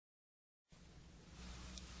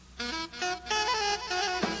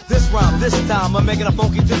rhyme. This time I'm making a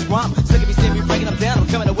funky twist rhyme. Sick of me seeing me breaking them down. I'm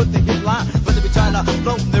coming up with the hit line, but they be trying to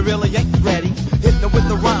float and they really ain't ready. Hitting them with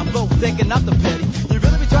the rhyme flow, thinking I'm the petty. You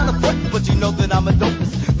really be trying to fret, but you know that I'm a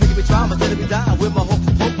dopest. Nigga be trying, but then be dying with my hopes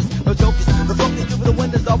and focus. No jokers, the focus through the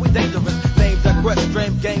windows always dangerous. Names I crush,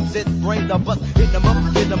 dream games, it's brain I bust. Hitting them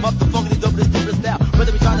up, the funky dopest, stupid style. But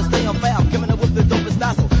they be trying to stay on foul, coming up with the dopest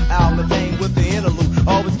style. So I'll the game with the interlude,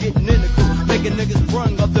 always getting in the crew, making niggas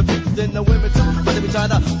sprung up the beats and the women too. But they be trying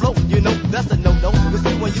to float, you know that's a no-no. Cause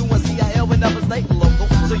see when you and CIL will never stay local.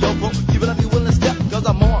 So yo bro, you better be willing to step, cause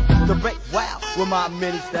I'm on the break, wow, with my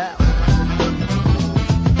mini style.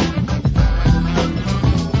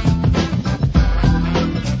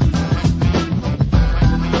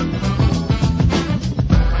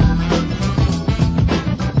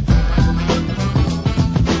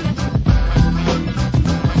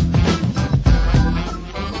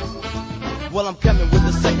 Well, I'm coming with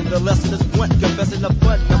the second, the lesson is one. Confessing the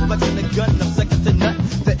button, I'm flexing the gun, I'm second to none.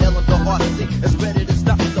 The L of the RC is ready to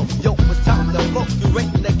stop. So, yo, it's time to blow. You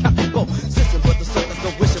rating that copy go. Sissing, but the suckers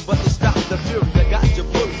don't wishing, but they stop the fury. I got your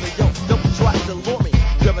bullies, and yo, don't try to lure me.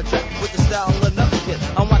 Grab a track with the style of another kid.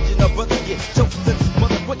 I'm watching a brother get choked to this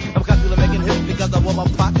mother quick. I'm constantly making hits because I want my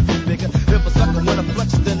pockets bigger. If a sucker wanna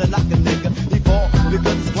flex, then I knock a nigga. He fall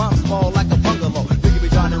because his rhyme small like a bungalow. Nigga be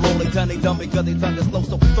trying to roll, they turn they dumb because they tongue is slow.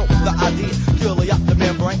 So throw the idea. Purely out the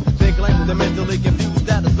membrane, they claim they're mentally confused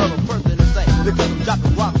status of a person insane. Because I'm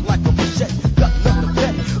dropping rhymes like a machete, got nothing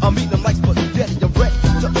petty. I'm eating them like spaghetti, I'm ready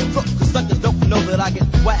to cook. Cause suckers don't know that I get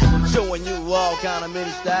wild, showing you all kind of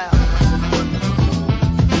many styles.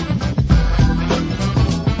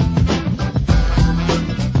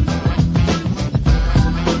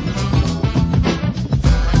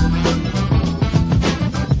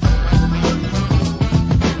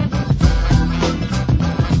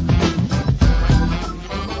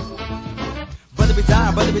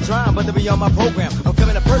 But they be trying, but they be on my program. I'm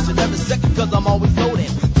coming to person every second, cause I'm always so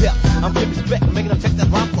damn deaf. I'm giving respect, I'm making them take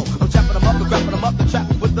that rhyme flow. I'm chopping them up and grabbing them up and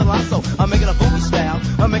trapping with the line. So I'm making a funky style,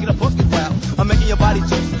 I'm making a funky wow. I'm making your body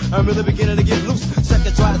juice, I'm really beginning to get loose.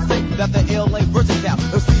 Second try to say that the L ain't versatile.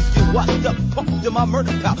 MCs get washed up, pumped in my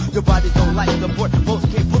murder pal. Your body don't like the port,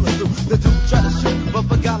 most can't pull it through. The dude try to shoot, but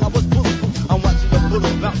forgot I was bulletproof. I'm watching the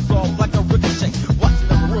bullet bounce off like a ricochet, watching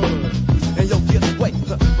them run, and yo get away.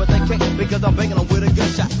 But they can't because I'm banging them with a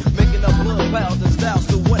gunshot. Making up blood clouds and styles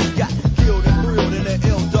to one got killed and thrilled in the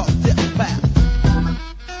L-Dog death path.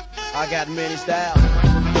 I got many styles.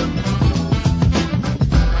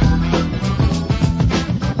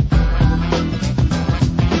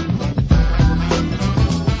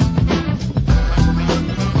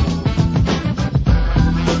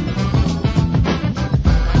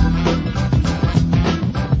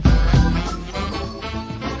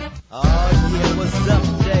 Oh yeah, what's up,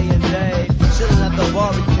 Jay and Dave? Chillin' at the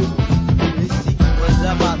bar.